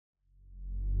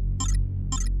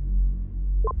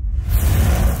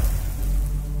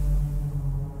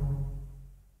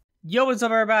Yo, what's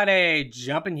up everybody?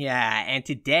 Jumping here, and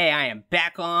today I am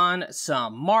back on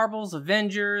some Marvel's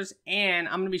Avengers, and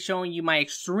I'm going to be showing you my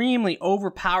extremely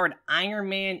overpowered Iron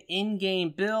Man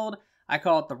in-game build. I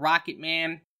call it the Rocket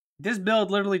Man. This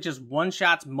build literally just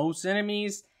one-shots most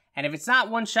enemies, and if it's not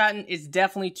one-shotting, it's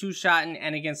definitely two-shotting,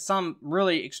 and against some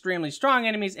really extremely strong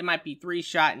enemies, it might be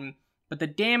three-shotting, but the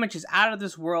damage is out of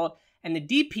this world, and the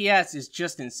DPS is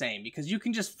just insane, because you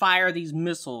can just fire these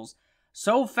missiles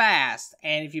so fast,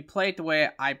 and if you play it the way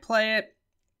I play it,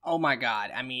 oh my god,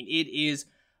 I mean, it is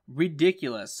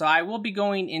ridiculous. So I will be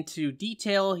going into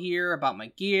detail here about my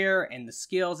gear and the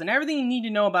skills and everything you need to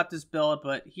know about this build,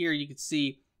 but here you can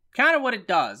see kind of what it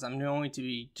does. I'm going to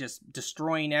be just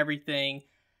destroying everything.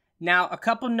 Now, a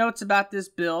couple notes about this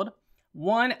build.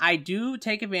 One, I do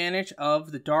take advantage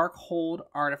of the Dark Hold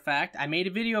artifact. I made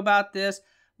a video about this.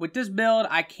 With this build,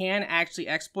 I can actually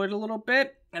exploit a little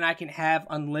bit, and I can have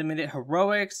unlimited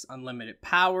heroics, unlimited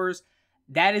powers.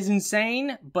 That is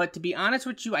insane, but to be honest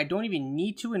with you, I don't even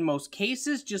need to in most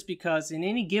cases, just because in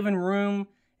any given room,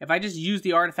 if I just use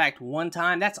the artifact one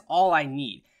time, that's all I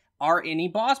need. Or any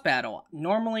boss battle.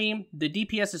 Normally, the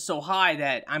DPS is so high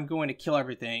that I'm going to kill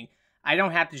everything. I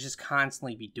don't have to just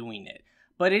constantly be doing it.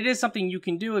 But it is something you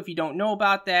can do if you don't know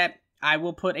about that. I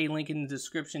will put a link in the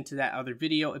description to that other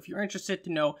video if you're interested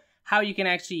to know how you can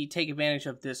actually take advantage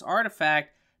of this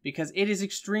artifact, because it is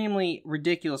extremely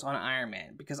ridiculous on Iron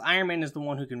Man, because Iron Man is the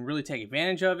one who can really take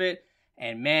advantage of it,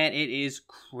 and man, it is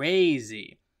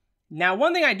crazy. Now,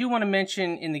 one thing I do want to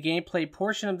mention in the gameplay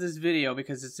portion of this video,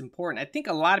 because it's important, I think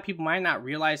a lot of people might not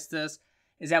realize this,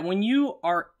 is that when you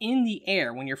are in the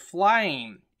air, when you're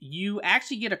flying, you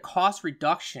actually get a cost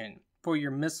reduction for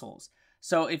your missiles.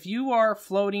 So if you are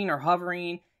floating or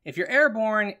hovering, if you're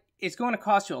airborne, it's going to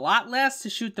cost you a lot less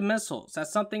to shoot the missiles.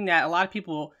 That's something that a lot of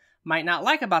people might not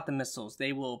like about the missiles.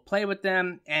 They will play with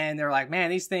them and they're like,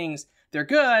 man, these things, they're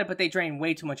good, but they drain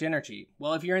way too much energy.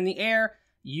 Well, if you're in the air,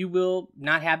 you will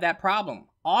not have that problem.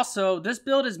 Also, this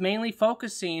build is mainly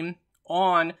focusing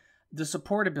on the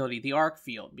support ability, the arc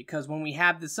field, because when we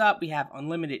have this up, we have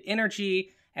unlimited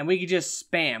energy and we can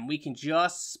just spam. We can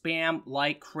just spam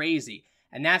like crazy.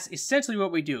 And that's essentially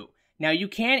what we do. Now, you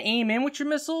can aim in with your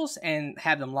missiles and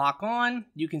have them lock on.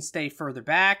 You can stay further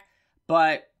back.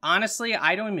 But honestly,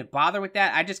 I don't even bother with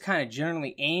that. I just kind of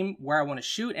generally aim where I want to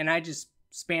shoot, and I just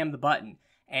spam the button.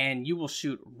 And you will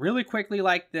shoot really quickly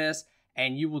like this,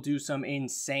 and you will do some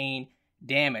insane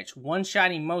damage.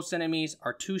 One-shotting most enemies,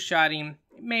 or two-shotting,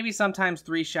 maybe sometimes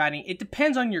three-shotting. It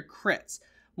depends on your crits.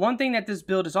 One thing that this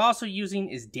build is also using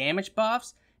is damage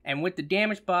buffs. And with the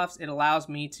damage buffs, it allows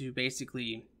me to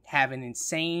basically have an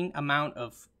insane amount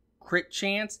of crit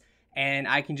chance, and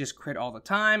I can just crit all the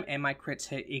time, and my crits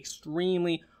hit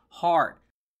extremely hard.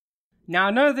 Now,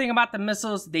 another thing about the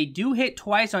missiles, they do hit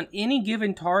twice on any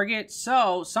given target,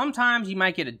 so sometimes you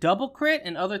might get a double crit,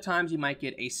 and other times you might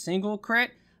get a single crit,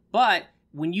 but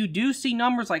when you do see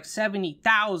numbers like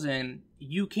 70,000,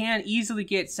 you can easily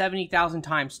get 70,000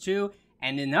 times 2,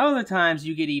 and then other times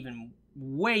you get even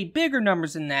way bigger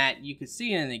numbers than that. You can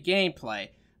see it in the gameplay,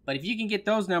 but if you can get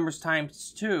those numbers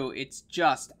times 2, it's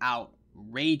just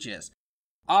outrageous.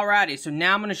 Alrighty, so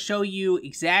now I'm going to show you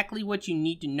exactly what you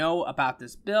need to know about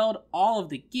this build, all of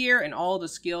the gear and all of the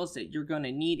skills that you're going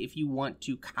to need if you want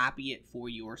to copy it for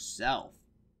yourself.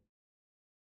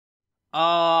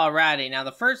 Alrighty, now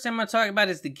the first thing I'm going to talk about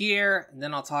is the gear, and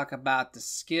then I'll talk about the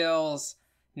skills.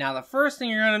 Now the first thing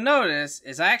you're going to notice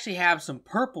is I actually have some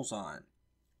purples on.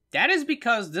 That is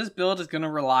because this build is going to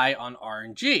rely on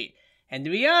RNG. And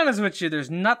to be honest with you, there's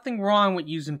nothing wrong with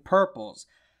using purples.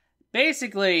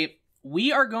 Basically,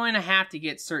 we are going to have to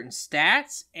get certain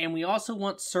stats, and we also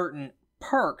want certain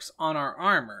perks on our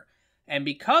armor. And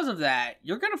because of that,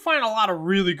 you're going to find a lot of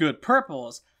really good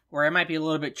purples, where it might be a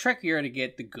little bit trickier to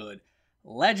get the good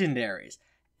legendaries.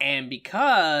 And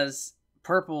because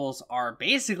purples are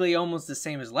basically almost the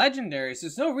same as legendaries,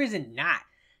 there's no reason not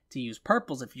to use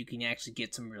purples if you can actually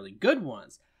get some really good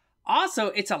ones. Also,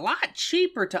 it's a lot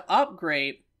cheaper to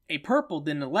upgrade a purple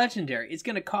than a legendary. It's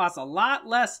going to cost a lot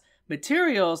less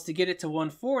materials to get it to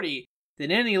 140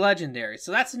 than any legendary.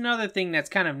 So that's another thing that's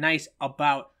kind of nice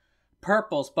about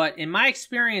purples. But in my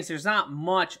experience, there's not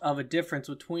much of a difference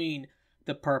between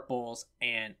the purples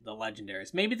and the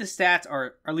legendaries. Maybe the stats,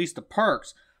 or at least the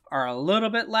perks, are a little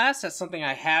bit less. That's something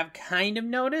I have kind of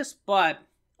noticed. But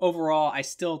overall, I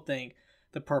still think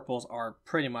the purples are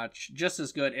pretty much just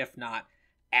as good, if not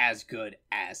as good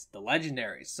as the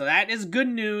legendaries. So that is good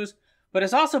news, but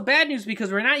it's also bad news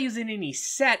because we're not using any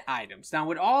set items. Now,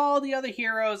 with all the other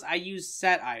heroes, I use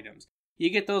set items. You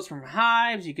get those from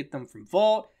Hives, you get them from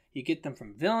Volt, You get them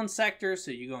from villain sectors,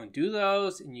 so you go and do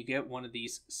those, and you get one of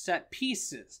these set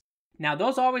pieces. Now,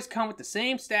 those always come with the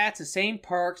same stats, the same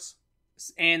perks,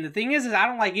 and the thing is I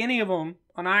don't like any of them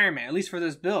on Iron Man, at least for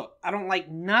this build. I don't like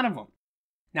none of them.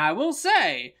 Now, I will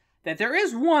say that there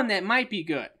is one that might be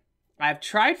good. I've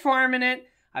tried farming it,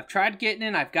 I've tried getting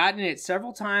it, I've gotten it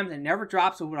several times, and it never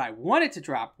drops with what I want it to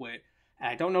drop with, and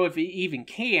I don't know if it even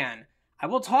can. I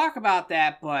will talk about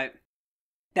that, but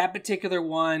that particular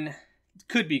one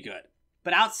could be good.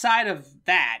 But outside of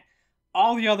that,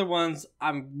 all the other ones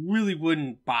I really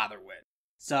wouldn't bother with.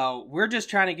 So we're just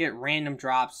trying to get random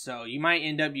drops, so you might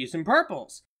end up using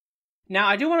purples. Now,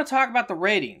 I do want to talk about the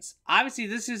ratings. Obviously,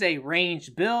 this is a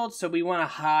ranged build, so we want a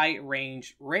high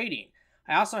range rating.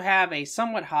 I also have a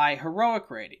somewhat high heroic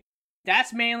rating.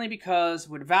 That's mainly because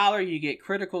with Valor, you get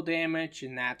critical damage,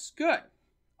 and that's good.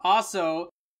 Also,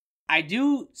 I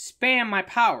do spam my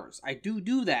powers. I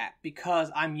do that because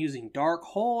I'm using Dark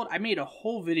Hold. I made a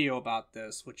whole video about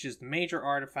this, which is the major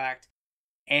artifact.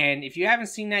 And if you haven't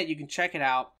seen that, you can check it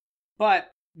out.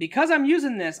 But because I'm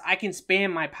using this, I can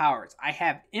spam my powers. I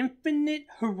have infinite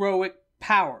heroic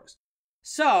powers.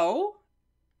 So,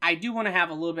 I do want to have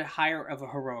a little bit higher of a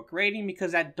heroic rating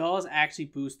because that does actually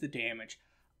boost the damage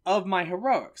of my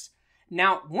heroics.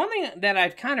 Now, one thing that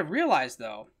I've kind of realized,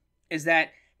 though, is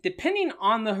that depending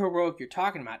on the heroic you're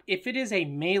talking about, if it is a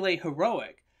melee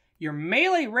heroic, your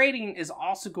melee rating is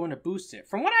also going to boost it.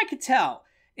 From what I could tell,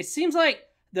 it seems like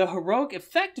the heroic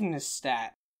effectiveness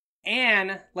stat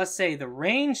and, let's say, the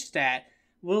range stat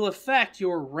will affect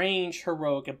your range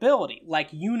heroic ability,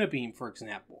 like Unibeam, for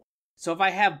example. So if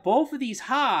I have both of these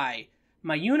high,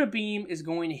 my Unibeam is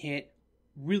going to hit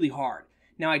really hard.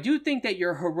 Now, I do think that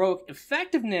your heroic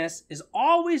effectiveness is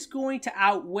always going to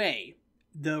outweigh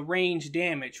the range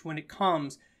damage when it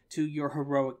comes to your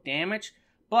heroic damage,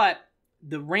 but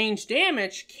the range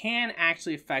damage can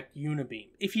actually affect Unibeam.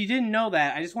 If you didn't know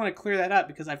that, I just want to clear that up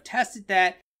because I've tested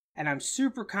that and I'm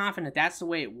super confident that's the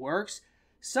way it works.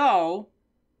 So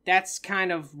that's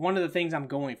kind of one of the things I'm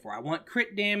going for. I want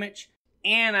crit damage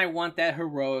and I want that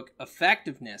heroic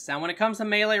effectiveness. Now, when it comes to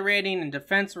melee rating and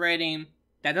defense rating,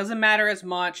 that doesn't matter as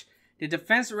much. The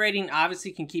defense rating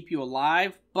obviously can keep you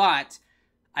alive, but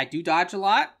I do dodge a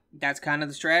lot. That's kind of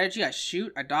the strategy. I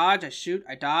shoot, I dodge, I shoot,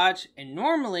 I dodge, and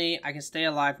normally I can stay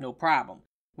alive no problem.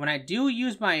 When I do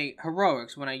use my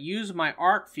heroics, when I use my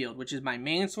arc field, which is my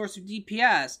main source of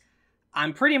DPS,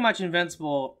 I'm pretty much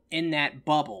invincible in that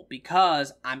bubble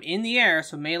because I'm in the air,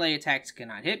 so melee attacks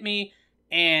cannot hit me,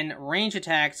 and range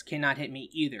attacks cannot hit me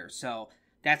either. So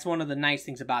that's one of the nice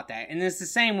things about that. And it's the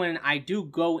same when I do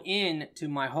go into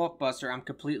my Hulkbuster, I'm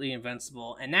completely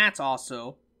invincible, and that's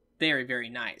also very, very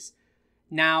nice.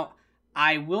 Now,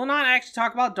 I will not actually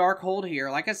talk about Dark Hold here.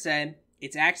 Like I said,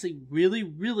 it's actually really,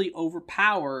 really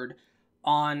overpowered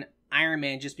on Iron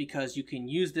Man just because you can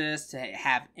use this to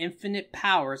have infinite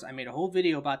powers. I made a whole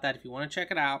video about that if you want to check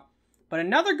it out. But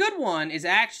another good one is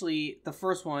actually the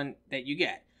first one that you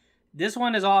get. This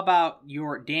one is all about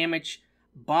your damage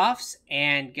buffs,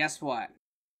 and guess what?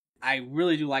 I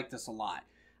really do like this a lot.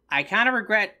 I kind of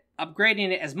regret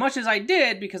upgrading it as much as I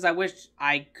did because I wish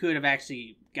I could have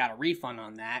actually got a refund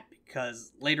on that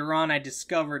because later on I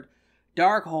discovered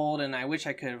Dark Hold and I wish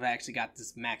I could have actually got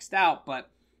this maxed out, but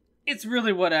it's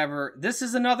really whatever. This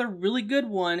is another really good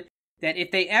one that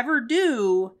if they ever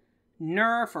do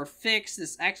nerf or fix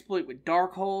this exploit with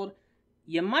Dark Hold,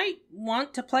 you might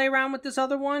want to play around with this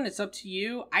other one. It's up to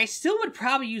you. I still would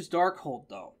probably use Dark Hold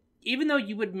though. Even though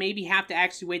you would maybe have to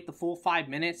actually wait the full 5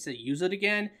 minutes to use it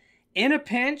again, in a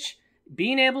pinch,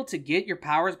 being able to get your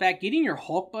powers back, getting your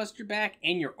Hulkbuster back,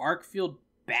 and your arc field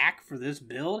back for this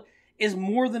build is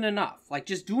more than enough. Like,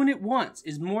 just doing it once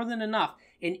is more than enough.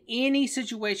 In any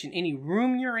situation, any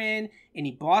room you're in,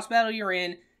 any boss battle you're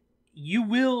in, you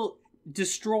will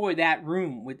destroy that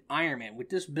room with Iron Man, with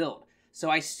this build. So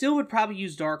I still would probably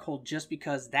use Dark Hold just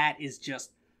because that is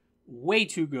just way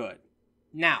too good.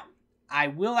 Now, I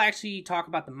will actually talk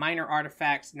about the minor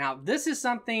artifacts. Now, this is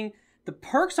something, the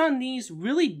perks on these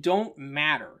really don't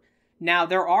matter. Now,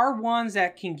 there are ones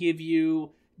that can give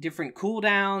you different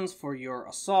cooldowns for your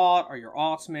assault or your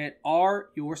ultimate or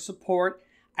your support.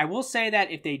 I will say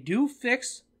that if they do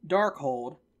fix Dark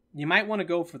Hold, you might want to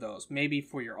go for those. Maybe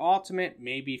for your ultimate,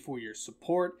 maybe for your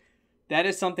support. That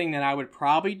is something that I would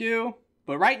probably do.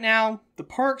 But right now, the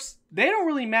perks, they don't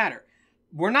really matter.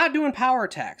 We're not doing power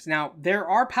attacks. Now, there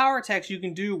are power attacks you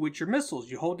can do with your missiles.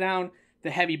 You hold down the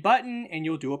heavy button and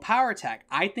you'll do a power attack.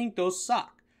 I think those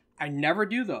suck. I never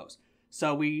do those.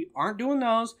 So we aren't doing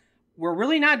those. We're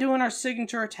really not doing our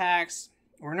signature attacks.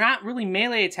 We're not really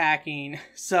melee attacking.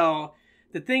 So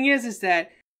the thing is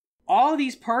that All of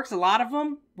these perks, a lot of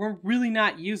them, we're really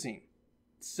not using.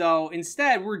 So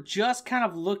instead, we're just kind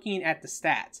of looking at the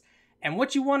stats. And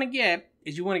what you want to get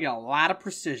is you want to get a lot of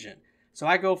precision. So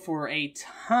I go for a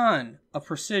ton of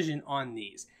precision on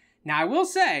these. Now I will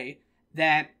say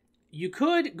that you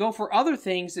could go for other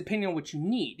things depending on what you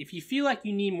need. If you feel like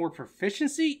you need more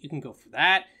proficiency, you can go for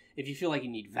that. If you feel like you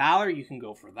need valor, you can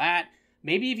go for that.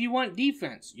 Maybe if you want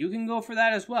defense, you can go for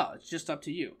that as well. It's just up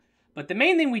to you. But the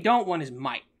main thing we don't want is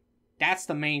might. That's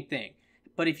the main thing.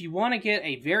 But if you want to get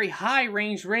a very high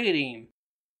range rating,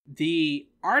 the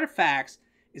artifacts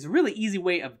is a really easy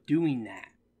way of doing that.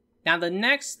 Now the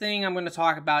next thing I'm going to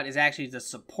talk about is actually the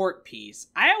support piece.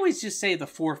 I always just say the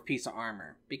fourth piece of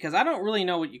armor because I don't really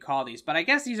know what you call these, but I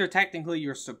guess these are technically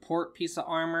your support piece of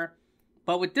armor.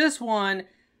 But with this one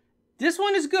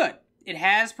is good. It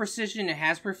has precision, it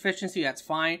has proficiency, that's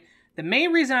fine. The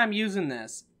main reason I'm using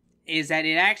this is that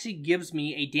it actually gives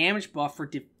me a damage buff for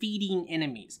defeating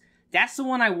enemies. That's the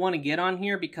one I want to get on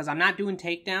here because I'm not doing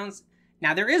takedowns.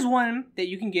 Now there is one that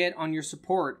you can get on your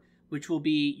support, which will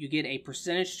be you get a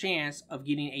percentage chance of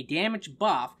getting a damage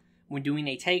buff when doing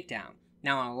a takedown.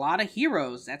 Now on a lot of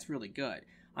heroes, that's really good.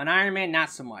 On Iron Man,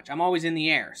 not so much. I'm always in the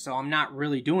air, so I'm not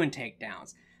really doing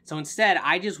takedowns. So instead,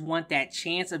 I just want that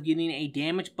chance of getting a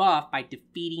damage buff by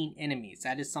defeating enemies.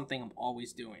 That is something I'm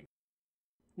always doing.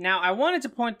 Now, I wanted to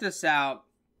point this out.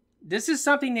 This is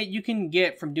something that you can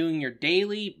get from doing your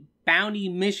daily bounty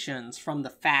missions from the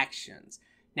factions.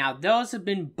 Now, those have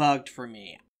been bugged for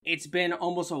me. It's been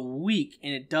almost a week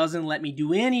and it doesn't let me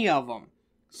do any of them.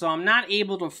 So I'm not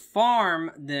able to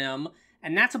farm them.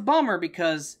 And that's a bummer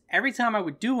because every time I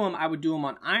would do them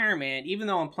on Iron Man. Even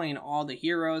though I'm playing all the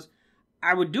heroes,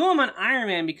 I would do them on Iron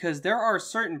Man because there are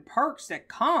certain perks that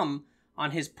come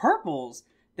on his purples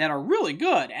that are really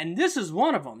good. And this is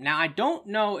one of them. Now, I don't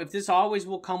know if this always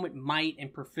will come with might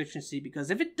and proficiency because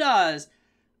if it does,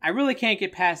 I really can't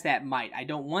get past that might. I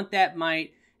don't want that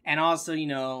might. And also, you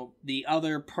know, the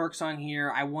other perks on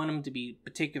here, I want them to be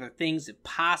particular things if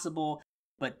possible.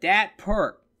 But that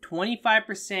perk,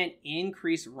 25%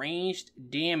 increased ranged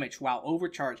damage while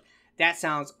overcharged, that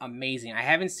sounds amazing. I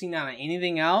haven't seen that on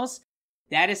anything else.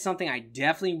 That is something I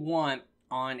definitely want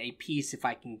on a piece if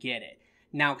I can get it.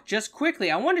 Now, just quickly,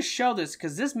 I want to show this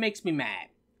because this makes me mad.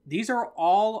 These are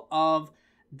all of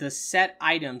the set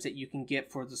items that you can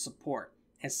get for the support.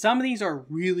 And some of these are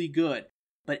really good.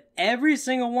 But every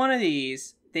single one of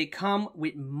these, they come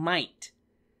with might.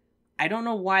 I don't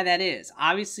know why that is.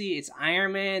 Obviously, it's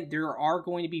Iron Man. There are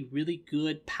going to be really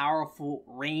good, powerful,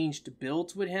 ranged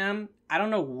builds with him. I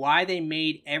don't know why they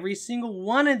made every single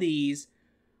one of these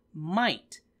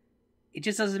might. It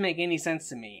just doesn't make any sense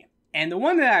to me. And the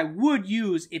one that I would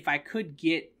use if I could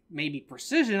get maybe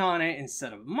precision on it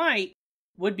instead of might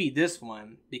would be this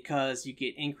one because you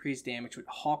get increased damage with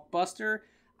Hulkbuster.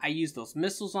 I use those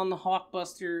missiles on the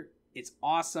Hulkbuster. It's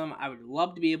awesome. I would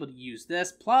love to be able to use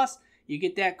this. Plus, you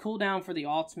get that cooldown for the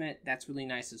ultimate. That's really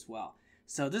nice as well.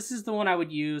 So this is the one I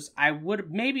would use. I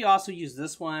would maybe also use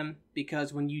this one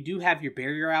because when you do have your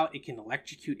barrier out, it can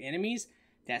electrocute enemies.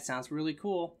 That sounds really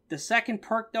cool. The second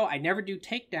perk, though, I never do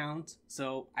takedowns,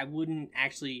 so I wouldn't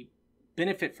actually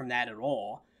benefit from that at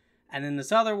all. And then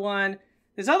this other one's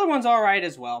alright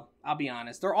as well, I'll be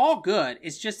honest. They're all good.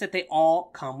 It's just that they all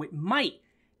come with might.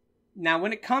 Now,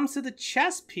 when it comes to the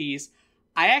chest piece,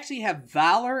 I actually have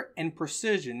Valor and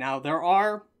Precision. Now, there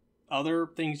are other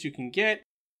things you can get,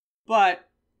 but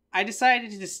I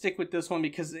decided to just stick with this one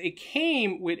because it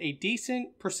came with a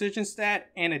decent Precision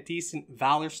stat and a decent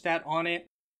Valor stat on it.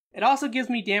 It also gives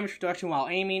me damage reduction while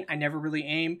aiming. I never really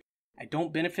aim. I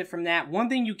don't benefit from that. One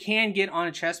thing you can get on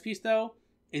a chest piece, though,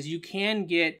 is you can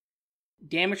get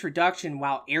damage reduction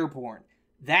while airborne.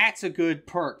 That's a good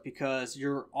perk because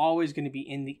you're always going to be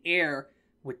in the air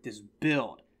with this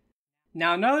build.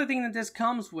 Now, another thing that this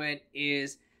comes with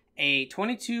is a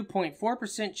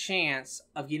 22.4% chance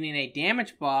of getting a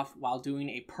damage buff while doing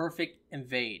a perfect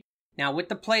invade. Now, with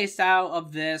the playstyle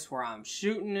of this, where I'm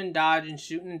shooting and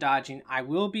dodging, I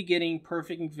will be getting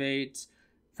perfect invades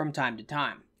from time to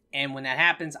time. And when that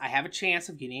happens, I have a chance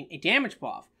of getting a damage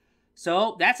buff.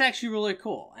 So that's actually really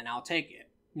cool, and I'll take it.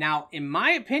 Now, in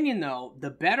my opinion, though, the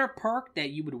better perk that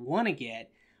you would want to get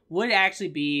would actually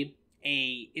be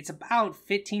it's about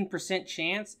 15%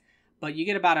 chance, but you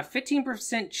get about a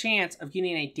 15% chance of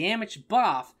getting a damage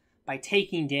buff by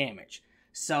taking damage.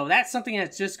 So that's something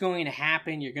that's just going to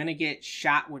happen. You're going to get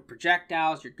shot with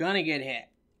projectiles. You're going to get hit.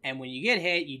 And when you get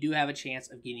hit, you do have a chance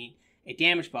of getting a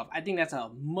damage buff. I think that's a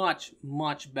much,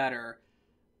 much better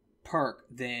perk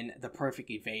than the perfect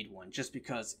evade one, just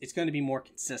because it's going to be more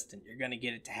consistent. You're going to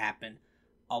get it to happen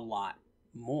a lot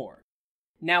more.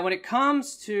 Now, when it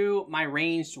comes to my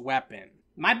ranged weapon,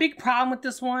 my big problem with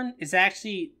this one is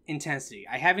actually intensity.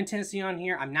 I have intensity on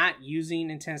here. I'm not using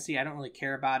intensity. I don't really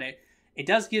care about it. It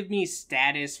does give me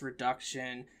status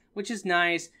reduction, which is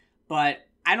nice, but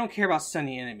I don't care about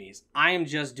stunning enemies. I am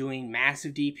just doing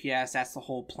massive DPS. That's the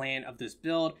whole plan of this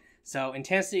build. So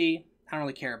intensity, I don't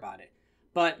really care about it.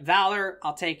 But Valor,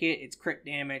 I'll take it. It's crit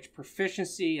damage.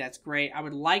 Proficiency, that's great. I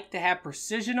would like to have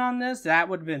precision on this. That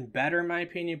would have been better in my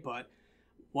opinion, but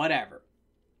whatever.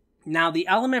 Now, the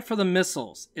element for the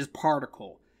missiles is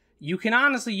particle. You can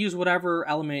honestly use whatever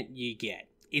element you get.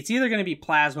 It's either going to be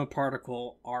plasma,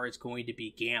 particle, or it's going to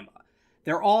be gamma.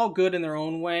 They're all good in their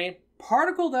own way.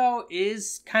 Particle, though,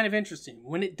 is kind of interesting.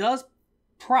 When it does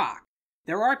proc,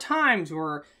 there are times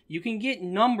where you can get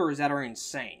numbers that are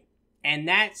insane. And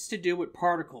that's to do with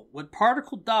particle. What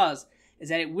particle does is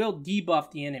that it will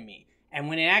debuff the enemy. And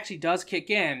when it actually does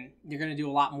kick in, you're going to do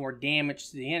a lot more damage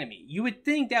to the enemy. You would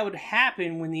think that would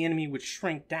happen when the enemy would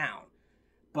shrink down.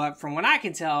 But from what I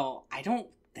can tell, I don't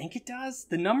think it does.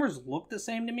 The numbers look the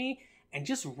same to me. And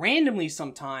just randomly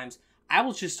sometimes, I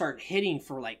will just start hitting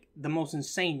for like the most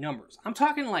insane numbers. I'm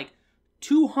talking like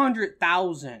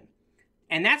 200,000.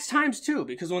 And that's times 2,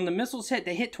 because when the missiles hit,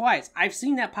 they hit twice. I've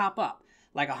seen that pop up.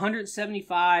 Like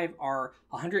 175 or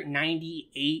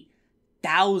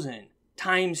 198,000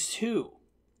 times 2.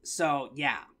 So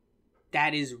yeah,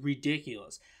 that is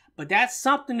ridiculous. But that's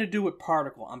something to do with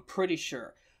particle, I'm pretty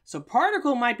sure. So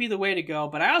particle might be the way to go,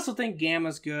 but I also think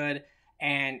gamma's good.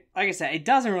 And like I said, it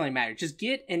doesn't really matter. Just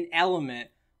get an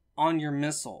element on your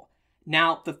missile.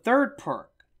 Now, the third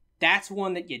perk, that's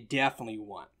one that you definitely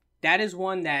want. That is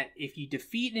one that if you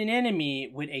defeat an enemy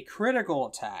with a critical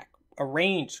attack, a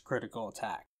ranged critical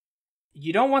attack,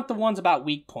 you don't want the ones about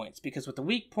weak points, because with the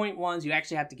weak point ones, you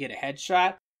actually have to get a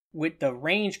headshot. With the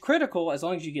range critical, as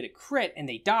long as you get a crit and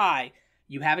they die,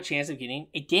 you have a chance of getting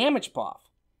a damage buff.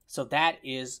 So that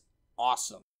is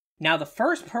awesome. Now, the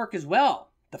first perk as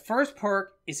well. The first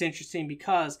perk is interesting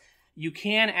because you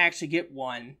can actually get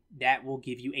one that will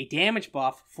give you a damage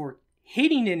buff for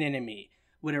hitting an enemy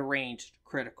with a ranged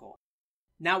critical.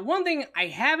 Now, one thing I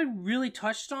haven't really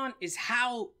touched on is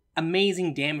how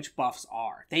amazing damage buffs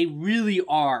are. They really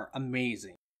are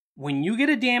amazing. When you get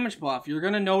a damage buff, you're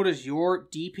going to notice your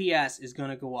DPS is going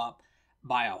to go up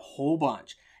by a whole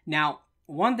bunch. Now,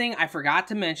 one thing I forgot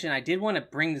to mention, I did want to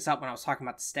bring this up when I was talking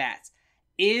about the stats,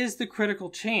 is the critical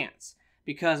chance.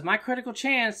 Because my critical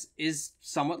chance is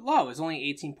somewhat low. It's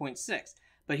only 18.6.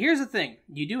 But here's the thing.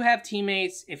 You do have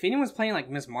teammates. If anyone's playing like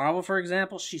Miss Marvel, for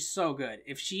example, she's so good.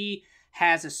 If she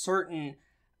has a certain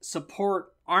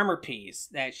support armor piece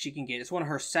that she can get, it's one of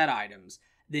her set items,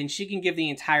 then she can give the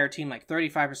entire team like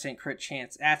 35% crit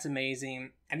chance. That's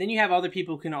amazing. And then you have other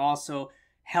people who can also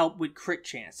help with crit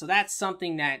chance. So that's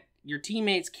something that your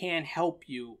teammates can help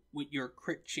you with your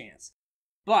crit chance.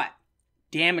 But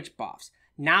damage buffs.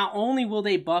 Not only will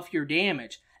they buff your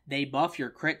damage, they buff your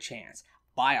crit chance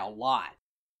by a lot.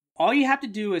 All you have to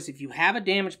do is, if you have a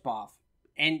damage buff,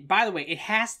 and by the way, it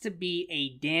has to be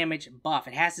a damage buff.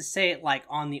 It has to say it like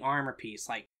on the armor piece,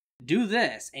 like do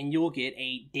this and you'll get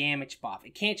a damage buff.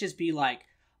 It can't just be like,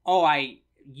 oh, I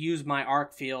use my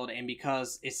arc field and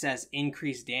because it says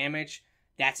increased damage,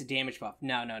 that's a damage buff.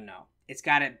 No. It's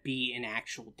got to be an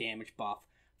actual damage buff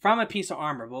from a piece of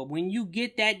armor. But when you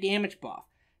get that damage buff,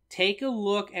 take a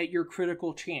look at your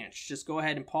critical chance. Just go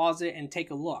ahead and pause it and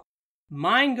take a look.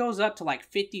 Mine goes up to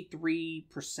like 53%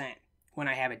 when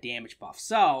I have a damage buff.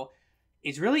 So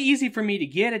it's really easy for me to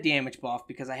get a damage buff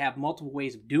because I have multiple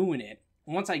ways of doing it.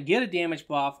 Once I get a damage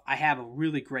buff, I have a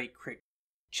really great crit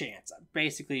chance.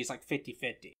 Basically, it's like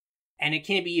 50-50. And it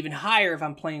can be even higher if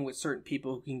I'm playing with certain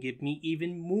people who can give me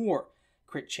even more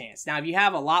crit chance. Now, if you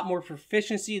have a lot more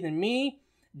proficiency than me,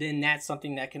 then that's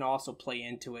something that can also play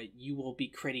into it. You will be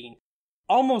critting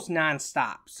almost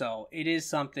non-stop. So it is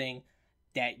something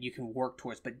that you can work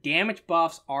towards. But damage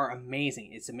buffs are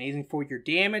amazing. It's amazing for your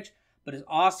damage, but it's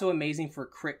also amazing for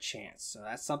crit chance. So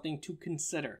that's something to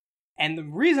consider. And the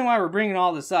reason why we're bringing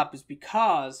all this up is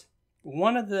because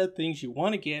one of the things you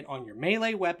want to get on your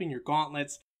melee weapon, your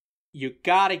gauntlets, you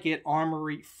gotta get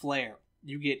Armory Flare.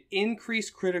 You get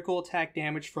increased critical attack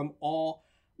damage from all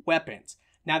weapons.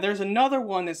 Now, there's another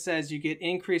one that says you get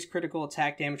increased critical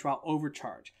attack damage while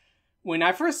overcharge. When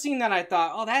I first seen that, I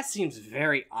thought, oh, that seems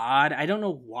very odd. I don't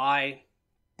know why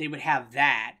they would have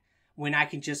that when I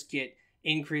can just get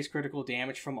increased critical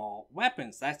damage from all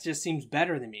weapons. That just seems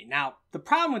better than me. Now, the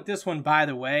problem with this one, by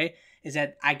the way, is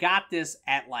that I got this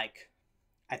at like,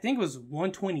 I think it was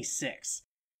 126.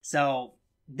 So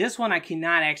this one I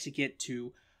cannot actually get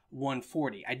to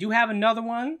 140. I do have another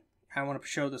one. I want to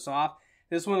show this off.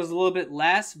 This one is a little bit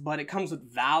less, but it comes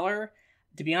with Valor.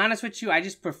 To be honest with you, I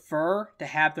just prefer to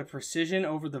have the precision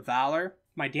over the Valor.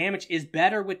 My damage is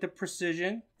better with the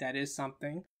precision. That is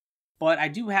something. But I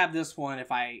do have this one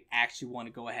if I actually want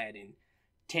to go ahead and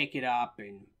take it up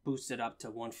and boost it up to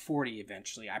 140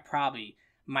 eventually. I probably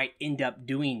might end up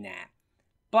doing that.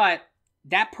 But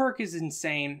that perk is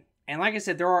insane. And like I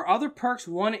said, there are other perks.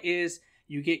 One is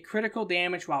you get critical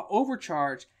damage while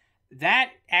overcharged.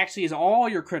 That actually is all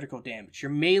your critical damage,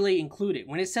 your melee included.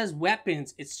 When it says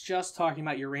weapons, it's just talking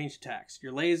about your ranged attacks,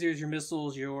 your lasers, your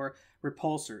missiles, your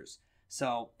repulsors.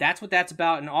 So that's what that's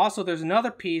about. And also there's another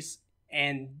piece,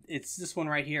 and it's this one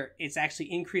right here. It's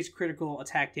actually increased critical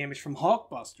attack damage from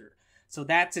Hulkbuster. So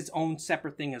that's its own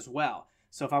separate thing as well.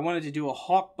 So if I wanted to do a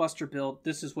Hulkbuster build,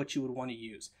 this is what you would want to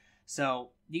use.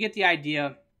 So you get the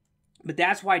idea. But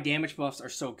that's why damage buffs are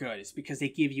so good. It's because they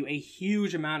give you a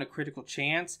huge amount of critical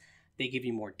chance. They give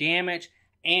you more damage.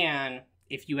 And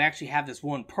if you actually have this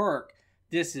one perk,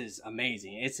 this is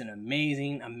amazing. It's an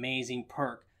amazing, amazing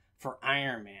perk for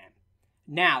Iron Man.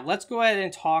 Now, let's go ahead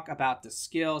and talk about the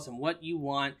skills and what you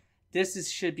want.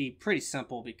 Should be pretty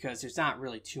simple because there's not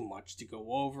really too much to go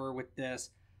over with this.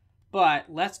 But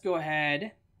let's go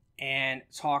ahead and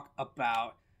talk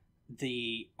about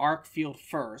the arc field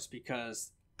first,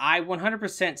 because I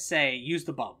 100% say use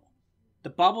the bubble. The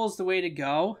bubble is the way to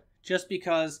go, just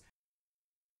because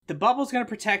the bubble is going to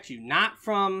protect you, not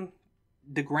from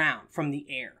the ground, from the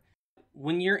air.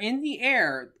 When you're in the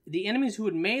air, the enemies who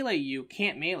would melee you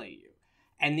can't melee you.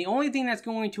 And the only thing that's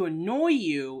going to annoy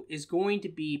you is going to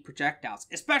be projectiles,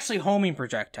 especially homing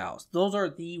projectiles. Those are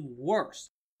the worst.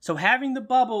 So having the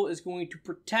bubble is going to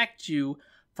protect you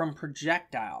from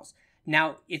projectiles.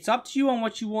 Now, it's up to you on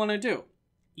what you want to do.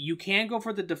 You can go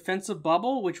for the defensive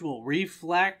bubble, which will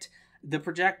reflect the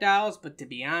projectiles, but to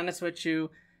be honest with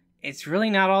you, it's really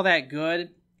not all that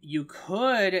good. You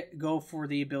could go for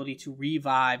the ability to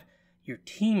revive your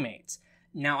teammates.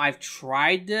 Now, I've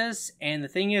tried this, and the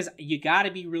thing is, you got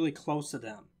to be really close to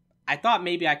them. I thought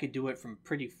maybe I could do it from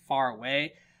pretty far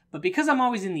away, but because I'm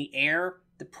always in the air,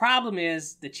 the problem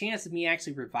is the chance of me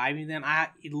actually reviving them, I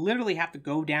literally have to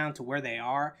go down to where they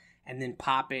are and then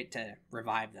pop it to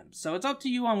revive them. So it's up to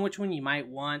you on which one you might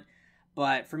want.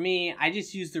 But for me, I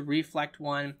just use the reflect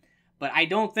one. But I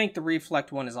don't think the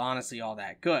reflect one is honestly all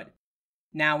that good.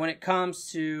 Now, when it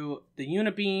comes to the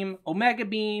Unibeam, Omega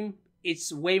Beam,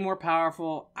 it's way more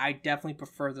powerful. I definitely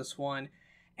prefer this one.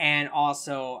 And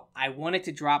also, I wanted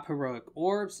to drop Heroic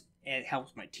Orbs. It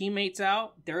helps my teammates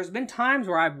out. There's been times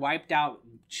where I've wiped out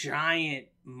giant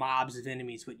mobs of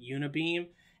enemies with Unibeam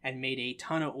and made a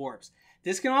ton of orbs.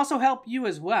 This can also help you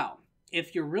as well.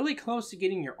 If you're really close to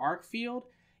getting your arc field,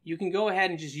 you can go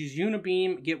ahead and just use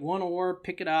Unibeam, get one orb,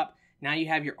 pick it up. Now you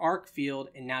have your arc field,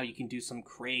 and now you can do some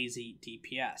crazy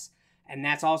DPS. And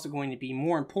that's also going to be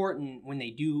more important when they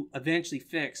do eventually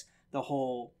fix the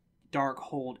whole Dark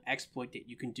Hold exploit that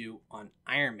you can do on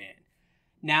Iron Man.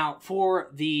 Now, for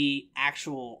the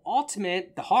actual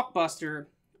ultimate, the Hulkbuster,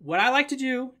 what I like to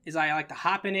do is I like to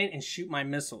hop in it and shoot my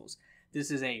missiles.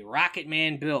 This is a Rocket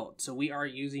Man build, so we are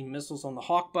using missiles on the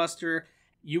Hulkbuster.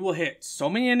 You will hit so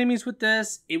many enemies with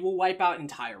this. It will wipe out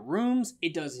entire rooms.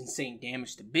 It does insane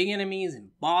damage to big enemies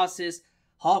and bosses.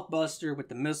 Hulkbuster with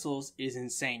the missiles is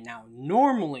insane. Now,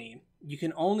 normally, you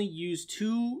can only use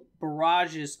 2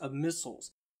 barrages of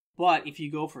missiles. But if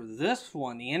you go for this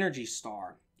one, the Energy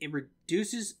Star, it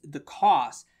reduces the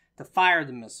cost to fire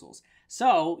the missiles.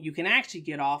 So, you can actually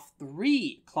get off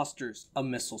 3 clusters of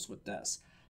missiles with this.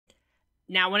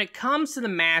 Now, when it comes to the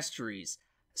masteries,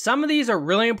 some of these are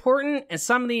really important, and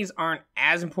some of these aren't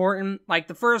as important. Like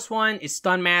the first one is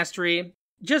Stun Mastery.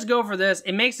 Just go for this.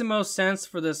 It makes the most sense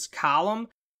for this column.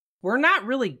 We're not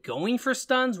really going for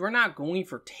stuns. We're not going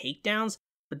for takedowns,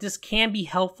 but this can be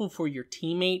helpful for your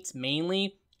teammates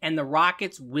mainly, and the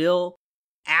rockets will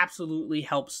absolutely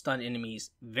help stun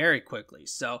enemies very quickly.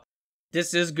 So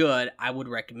this is good. I would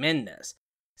recommend this.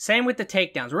 Same with the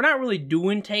takedowns. We're not really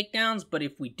doing takedowns, but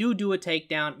if we do a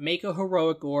takedown, make a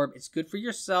Heroic Orb. It's good for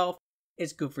yourself.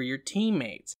 It's good for your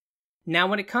teammates. Now,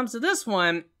 when it comes to this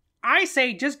one, I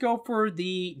say just go for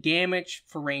the damage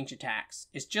for range attacks.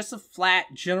 It's just a flat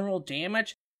general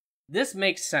damage. This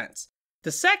makes sense.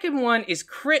 The second one is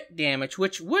crit damage,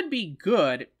 which would be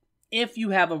good if you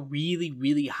have a really,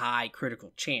 really high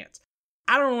critical chance.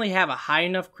 I don't really have a high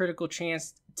enough critical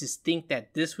chance to think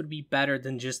that this would be better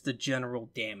than just the general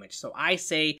damage. So I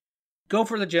say go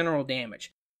for the general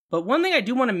damage. But one thing I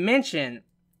do want to mention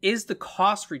is the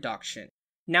cost reduction.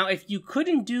 Now, if you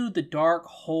couldn't do the Dark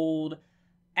Hold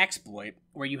exploit,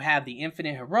 where you have the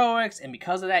infinite heroics, and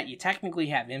because of that, you technically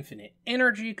have infinite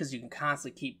energy because you can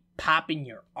constantly keep popping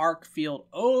your arc field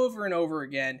over and over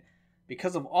again.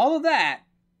 Because of all of that,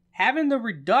 having the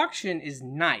reduction is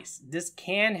nice. This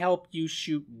can help you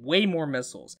shoot way more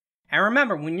missiles. And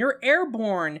remember, when you're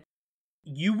airborne,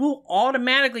 you will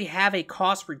automatically have a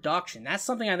cost reduction. That's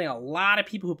something I think a lot of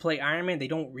people who play Iron Man, they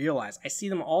don't realize. I see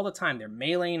them all the time. They're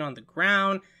meleeing on the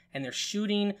ground, and they're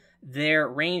shooting their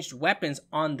ranged weapons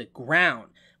on the ground.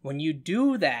 When you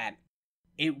do that,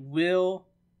 it will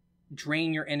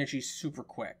drain your energy super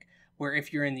quick. Where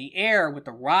if you're in the air with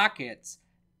the rockets,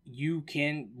 you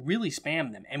can really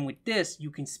spam them. And with this, you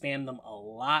can spam them a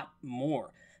lot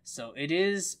more. So it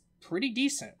is pretty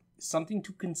decent. Something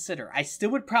to consider. I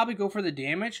still would probably go for the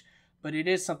damage, but it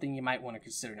is something you might want to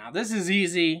consider. Now, this is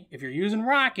easy. If you're using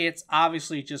rockets,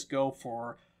 obviously just go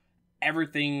for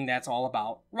everything that's all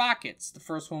about rockets. The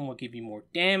first one will give you more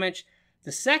damage.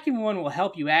 The second one will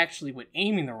help you actually with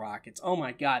aiming the rockets. Oh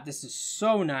my god, this is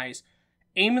so nice.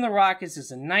 Aiming the rockets is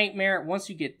a nightmare. Once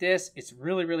you get this, it's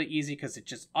really, really easy because it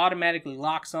just automatically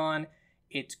locks on.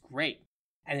 It's great.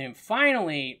 And then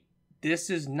finally, this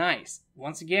is nice.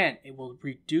 Once again, it will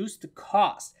reduce the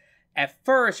cost. At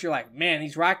first, you're like, man,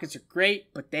 these rockets are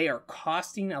great, but they are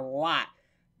costing a lot.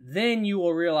 Then you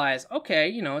will realize, okay,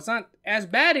 it's not as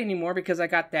bad anymore because I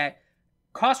got that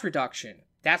cost reduction.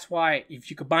 That's why if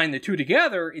you combine the two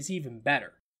together, it's even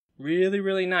better. Really,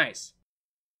 really nice.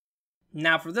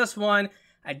 Now for this one,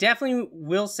 I definitely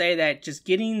will say that just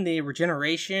getting the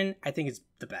regeneration, I think is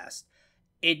the best.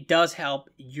 It does help.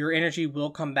 Your energy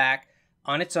will come back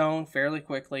on its own fairly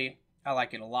quickly. I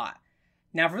like it a lot.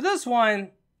 Now for this one,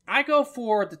 I go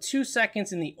for the 2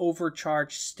 seconds in the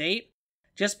overcharged state.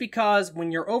 Just because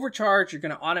when you're overcharged, you're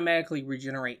going to automatically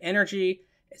regenerate energy.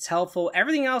 It's helpful.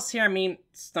 Everything else here, I mean,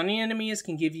 stunning enemies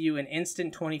can give you an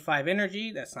instant 25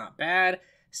 energy. That's not bad.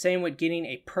 Same with getting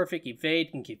a perfect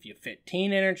evade can give you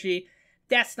 15 energy.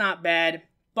 That's not bad.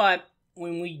 But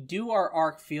when we do our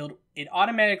arc field, it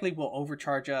automatically will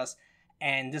overcharge us.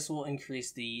 And this will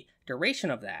increase the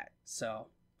duration of that. So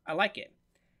I like it.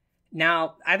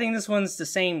 Now, I think this one's the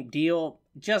same deal.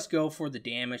 Just go for the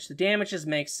damage. The damage just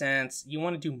makes sense. You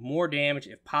want to do more damage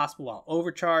if possible while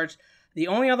overcharged. The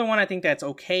only other one I think that's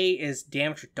okay is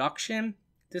damage reduction.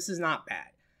 This is not bad.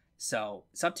 So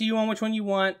it's up to you on which one you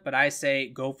want, but I say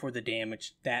go for the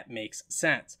damage. That makes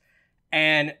sense.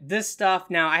 And this stuff,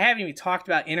 now I haven't even talked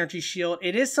about energy shield.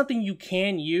 It is something you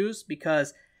can use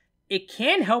because it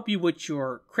can help you with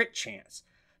your crit chance.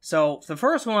 So the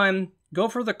first one, go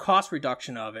for the cost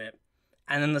reduction of it.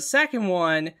 And then the second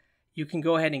one, you can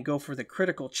go ahead and go for the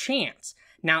critical chance.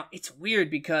 Now, it's weird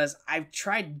because I've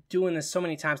tried doing this so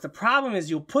many times. The problem is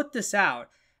you'll put this out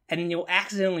and then you'll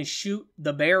accidentally shoot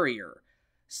the barrier.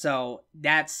 So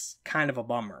that's kind of a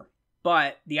bummer.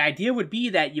 But the idea would be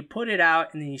that you put it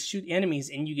out and then you shoot enemies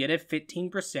and you get a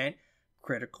 15%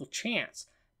 critical chance.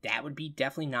 That would be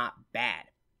definitely not bad.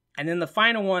 And then the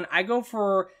final one, I go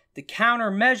for the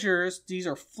countermeasures. These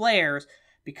are flares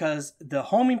because the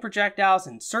homing projectiles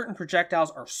and certain projectiles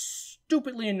are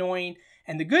stupidly annoying.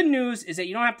 And the good news is that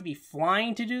you don't have to be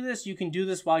flying to do this. You can do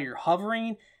this while you're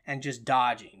hovering and just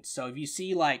dodging. So if you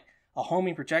see like a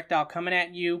homing projectile coming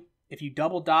at you, if you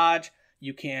double dodge,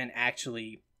 you can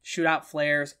actually shoot out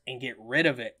flares and get rid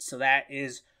of it. So that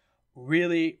is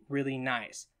really, really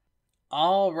nice.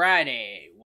 Alrighty.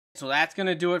 So that's going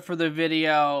to do it for the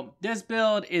video. This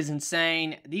build is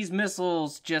insane. These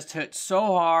missiles just hit so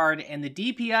hard, and the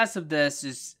DPS of this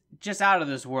is just out of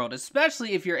this world,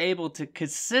 especially if you're able to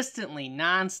consistently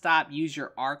non-stop use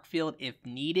your arc field if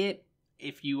needed.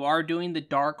 If you are doing the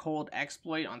Darkhold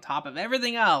exploit on top of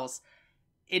everything else,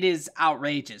 it is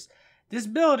outrageous. This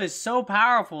build is so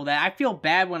powerful that I feel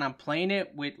bad when I'm playing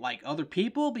it with like other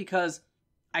people because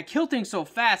I kill things so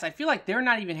fast. I feel like they're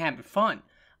not even having fun.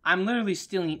 I'm literally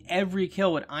stealing every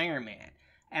kill with Iron Man.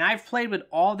 And I've played with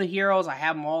all the heroes. I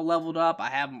have them all leveled up. I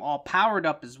have them all powered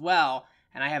up as well.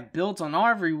 And I have builds on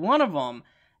every one of them.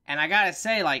 And I gotta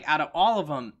say, like, out of all of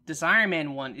them, this Iron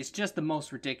Man one is just the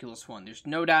most ridiculous one. There's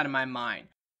no doubt in my mind.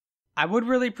 I would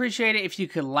really appreciate it if you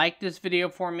could like this video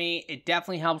for me. It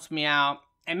definitely helps me out.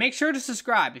 And make sure to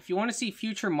subscribe. If you want to see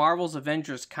future Marvel's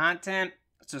Avengers content,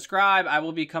 subscribe. I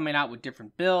will be coming out with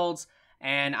different builds.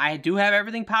 And I do have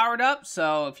everything powered up,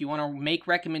 so if you want to make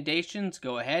recommendations,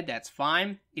 go ahead, that's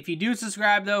fine. If you do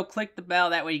subscribe though, click the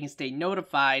bell, that way you can stay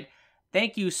notified.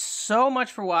 Thank you so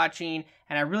much for watching,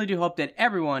 and I really do hope that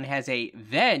everyone has a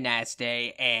very nice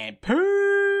day, and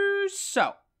peace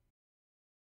out.